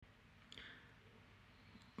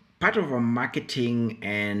part of a marketing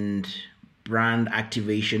and brand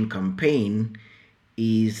activation campaign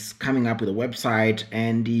is coming up with a website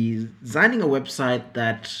and designing a website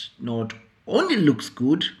that not only looks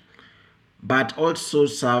good but also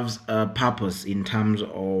serves a purpose in terms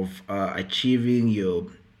of achieving your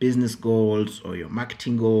business goals or your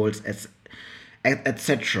marketing goals,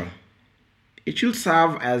 etc. It should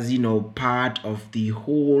serve as part of the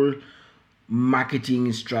whole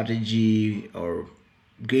marketing strategy or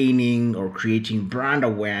gaining or creating brand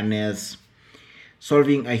awareness,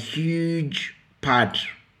 solving a huge part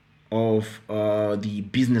of the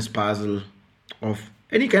business puzzle of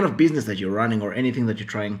any kind of business that you're running or anything that you're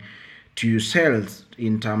trying to sell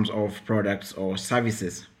in terms of products or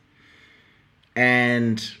services.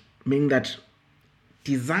 And meaning that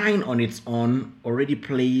design on its own already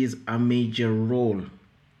plays a major role.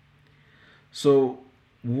 So,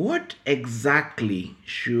 what exactly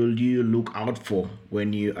should you look out for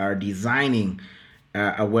when you are designing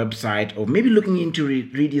a website or maybe looking into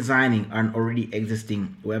redesigning an already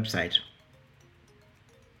existing website?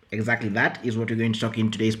 Exactly that is what we're going to talk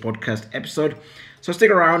in today's podcast episode. So,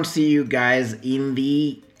 stick around, see you guys in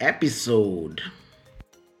the episode.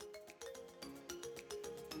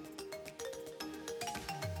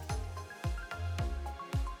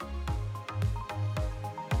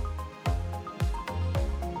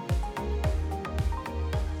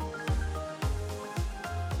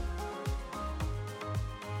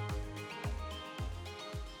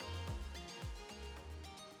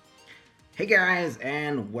 Hey guys,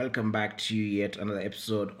 and welcome back to yet another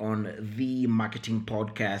episode on the Marketing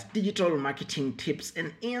Podcast, Digital Marketing Tips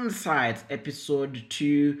and Insights, episode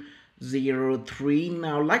 203.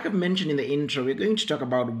 Now, like I've mentioned in the intro, we're going to talk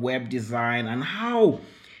about web design and how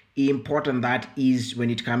important that is when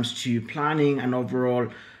it comes to planning and overall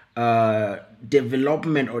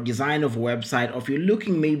development or design of a website, or if you're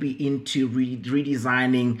looking maybe into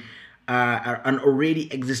redesigning an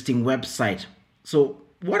already existing website. So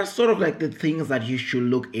what are sort of like the things that you should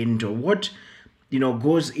look into? What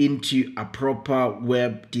goes into a proper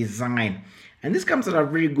web design? And this comes at a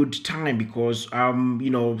very good time because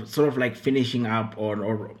sort of like finishing up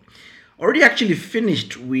or already actually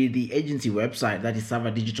finished with the agency website, that is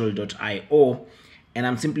serverdigital.io, and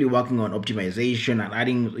I'm simply working on optimization and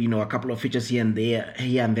adding a couple of features here and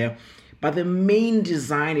there. But the main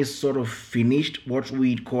design is sort of finished, what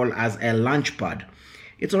we'd call as a launchpad.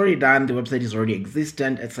 It's already done, the website is already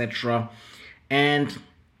existent, etc. And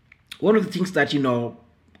one of the things that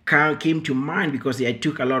came to mind, because I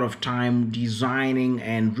took a lot of time designing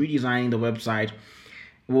and redesigning the website,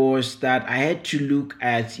 was that I had to look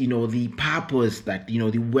at the purpose that the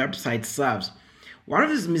website serves. One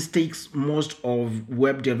of the mistakes most of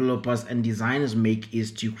web developers and designers make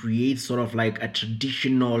is to create sort of like a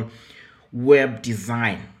traditional web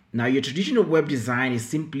design. Now, your traditional web design is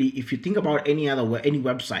simply, if you think about any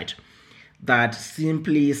website that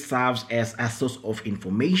simply serves as a source of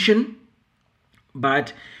information,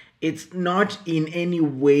 but it's not in any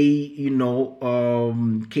way,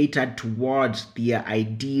 catered towards the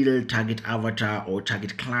ideal target avatar or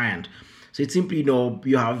target client. So it's simply,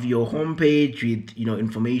 you have your homepage with,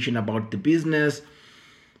 information about the business,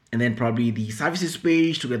 and then probably the services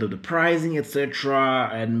page together with the pricing, etc.,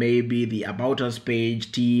 and maybe the about us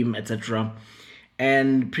page, team, etc.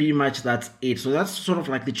 And pretty much that's it. So that's sort of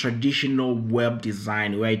like the traditional web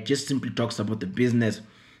design, where it just simply talks about the business,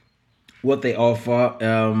 what they offer,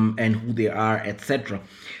 and who they are, etc.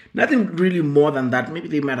 Nothing really more than that. Maybe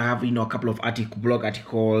they might have a couple of blog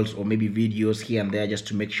articles or maybe videos here and there just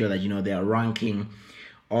to make sure that they are ranking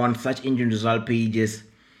on search engine result pages.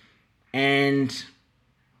 And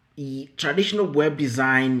traditional web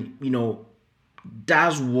design,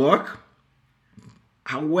 does work.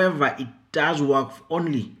 However, it does work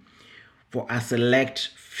only for a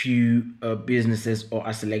select few businesses or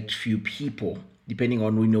a select few people, depending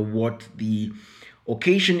on what the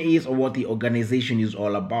occasion is or what the organization is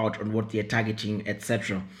all about and what they're targeting,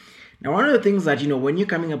 etc. Now, one of the things that when you're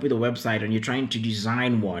coming up with a website and you're trying to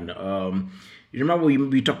design one, you remember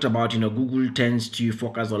we talked about Google tends to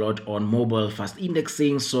focus a lot on mobile fast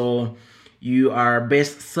indexing, so you are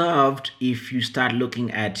best served if you start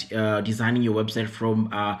looking at designing your website from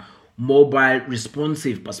a mobile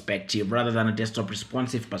responsive perspective rather than a desktop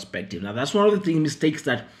responsive perspective. Now, that's one of the mistakes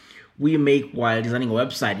that we make while designing a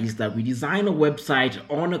website, is that we design a website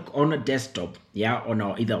on a desktop,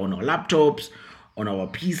 either on our laptops, on our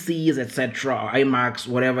PCs, etc., or iMacs,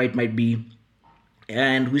 whatever it might be.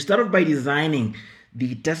 And we started by designing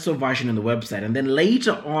the desktop version of the website, and then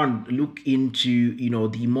later on look into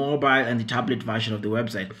the mobile and the tablet version of the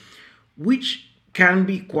website, which can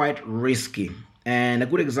be quite risky. And a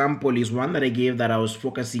good example is one that I gave, that I was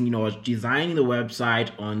focusing, I was designing the website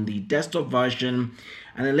on the desktop version.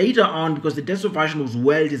 And then later on, because the desktop version was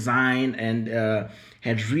well designed and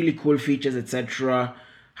had really cool features, etc.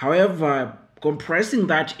 However, compressing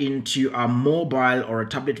that into a mobile or a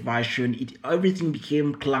tablet version, everything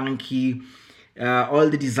became clunky. All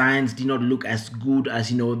the designs did not look as good as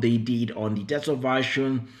they did on the desktop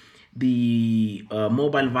version. The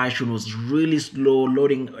mobile version was really slow,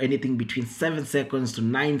 loading anything between 7 seconds to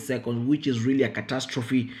 9 seconds, which is really a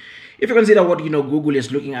catastrophe if you consider what Google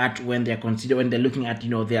is looking at when they're looking at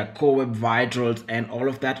their core web vitals and all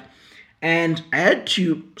of that. And I had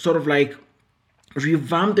to sort of like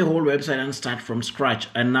revamp the whole website and start from scratch,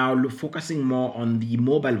 and now focusing more on the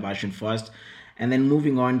mobile version first and then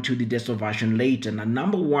moving on to the desktop version later. Now,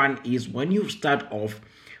 number one is, when you start off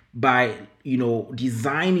by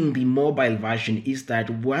designing the mobile version, is that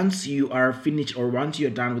once you are finished, or once you're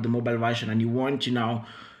done with the mobile version and you want to now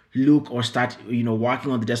look or start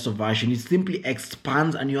working on the desktop version, it simply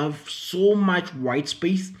expands and you have so much white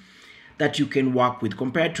space that you can work with,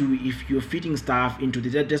 compared to if you're fitting stuff into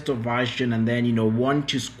the desktop version and then want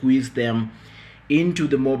to squeeze them into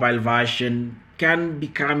the mobile version, can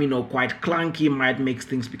become quite clunky, might make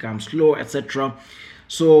things become slow, etc.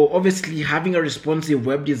 So obviously having a responsive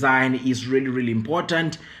web design is really, really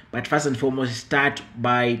important. But first and foremost, start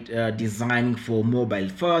by designing for mobile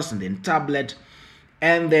first, and then tablet,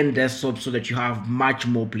 and then desktop, so that you have much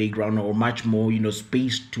more playground or much more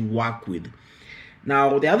space to work with.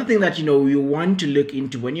 Now, the other thing that you want to look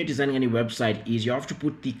into when you're designing any website is you have to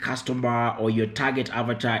put the customer or your target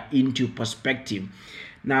avatar into perspective.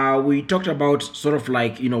 Now, we talked about sort of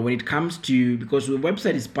like, when it comes to, because the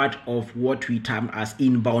website is part of what we term as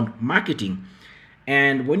inbound marketing.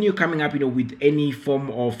 And when you're coming up, with any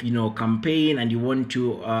form of, campaign, and you want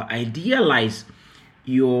to idealize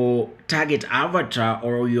your target avatar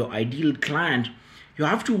or your ideal client, you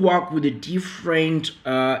have to work with the different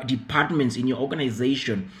departments in your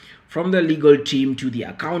organization, from the legal team to the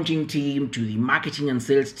accounting team to the marketing and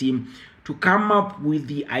sales team, to come up with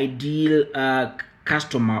the ideal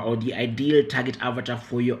customer or the ideal target avatar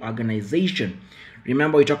for your organization.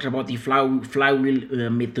 Remember, we talked about the flywheel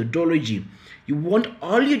methodology. You want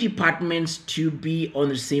all your departments to be on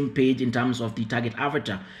the same page in terms of the target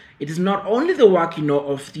avatar. It is not only the work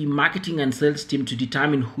of the marketing and sales team to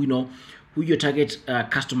determine who your target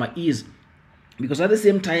customer is, because at the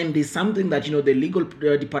same time there's something that the legal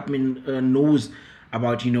department knows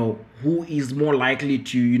about who is more likely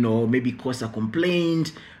to maybe cause a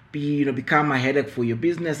complaint, become a headache for your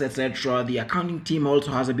business, etc. The accounting team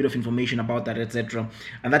also has a bit of information about that, etc.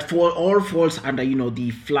 And that all falls under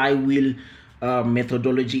the flywheel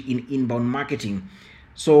methodology in inbound marketing.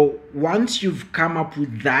 So once you've come up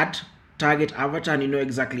with that target avatar and you know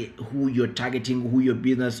exactly who you're targeting, who your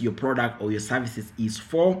business, your product, or your services is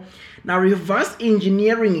for, now reverse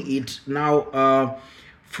engineering it now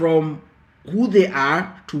from who they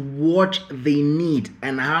are to what they need,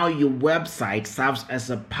 and how your website serves as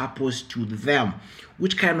a purpose to them.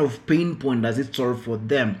 Which kind of pain point does it solve for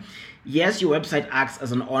them? Yes, your website acts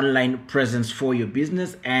as an online presence for your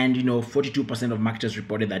business, and 42% of marketers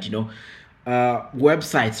reported that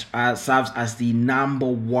websites serves as the number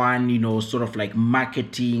one sort of like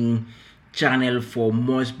marketing channel for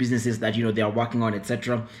most businesses that they are working on,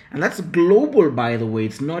 etc. And that's global, by the way.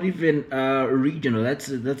 It's not even regional. That's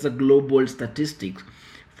a global statistics,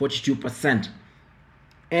 42%.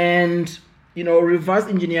 And reverse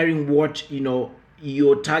engineering what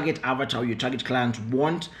your target avatar, your target client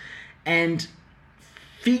want, and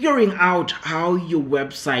figuring out how your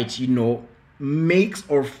website makes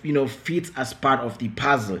or fits as part of the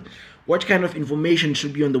puzzle. What kind of information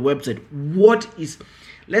should be on the website? What is,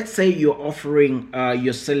 let's say you're offering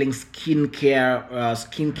you're selling skincare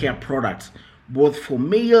products, both for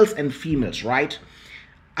males and females, right?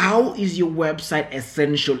 How is your website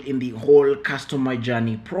essential in the whole customer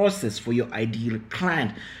journey process for your ideal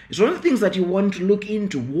client? It's one of the things that you want to look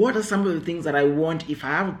into. What are some of the things that I want if I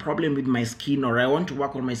have a problem with my skin, or I want to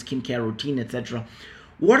work on my skincare routine, etc.?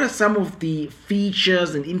 What are some of the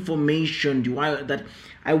features and information that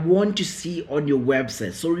I want to see on your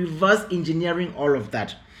website? So reverse engineering all of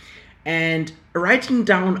that and writing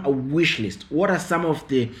down a wish list. What are some of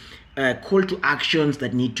the call to actions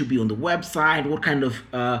that need to be on the website? What kind of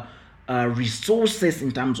resources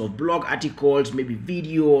in terms of blog articles, maybe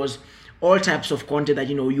videos, all types of content that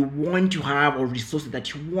you want to have, or resources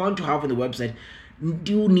that you want to have on the website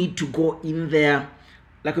do need to go in there.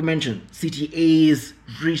 Like we mentioned, CTAs,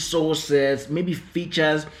 resources, maybe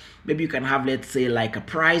features. Maybe you can have, let's say, like a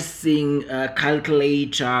pricing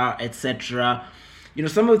calculator, etc.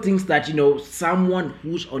 some of the things that someone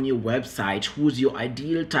who's on your website, who's your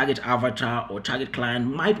ideal target avatar or target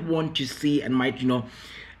client, might want to see and might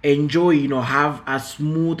enjoy, have a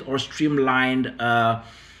smooth or streamlined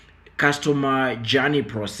customer journey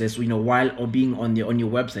process, while being on your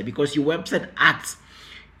website, because your website acts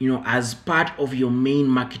as part of your main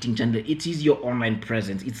marketing channel. It is your online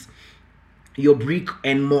presence, it's your brick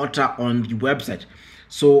and mortar on the website.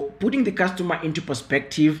 So putting the customer into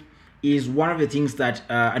perspective is one of the things that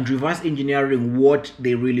and reverse engineering what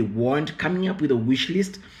they really want, coming up with a wish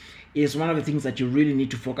list, is one of the things that you really need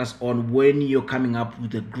to focus on when you're coming up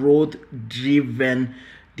with a growth driven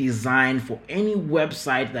design for any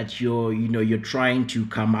website that you're trying to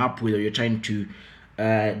come up with, or you're trying to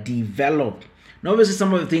develop. Now, obviously,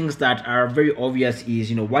 some of the things that are very obvious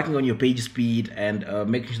is working on your page speed and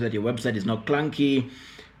making sure that your website is not clunky.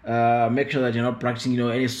 Make sure that you're not practicing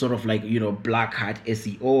any sort of black hat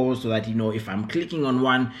SEO, so that if I'm clicking on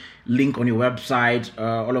one link on your website,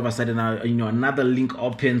 all of a sudden another link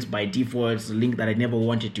opens by default. It's a link that I never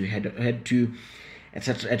wanted to head to,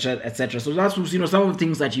 etc, etc. So that's some of the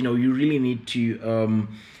things that you really need to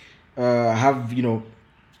have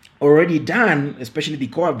already done, especially the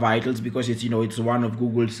core vitals, because it's it's one of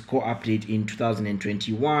Google's core update in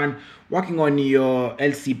 2021. Working on your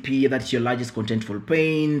LCP, that's your largest contentful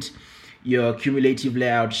paint, your cumulative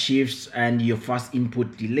layout shifts, and your fast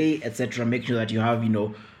input delay, etc. Make sure that you have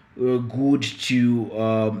good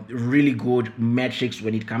to really good metrics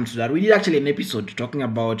when it comes to that. We did actually an episode talking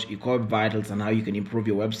about your core vitals and how you can improve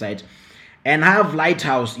your website. And I have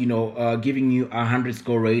Lighthouse, giving you 100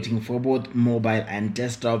 score rating for both mobile and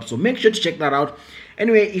desktop. So make sure to check that out.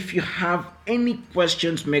 Anyway, if you have any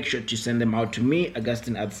questions, make sure to send them out to me,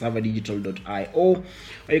 Augustine at savadigital.io. Or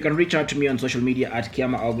you can reach out to me on social media at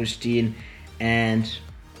Kiama Augustine. And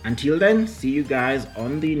until then, see you guys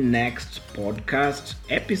on the next podcast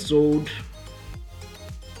episode.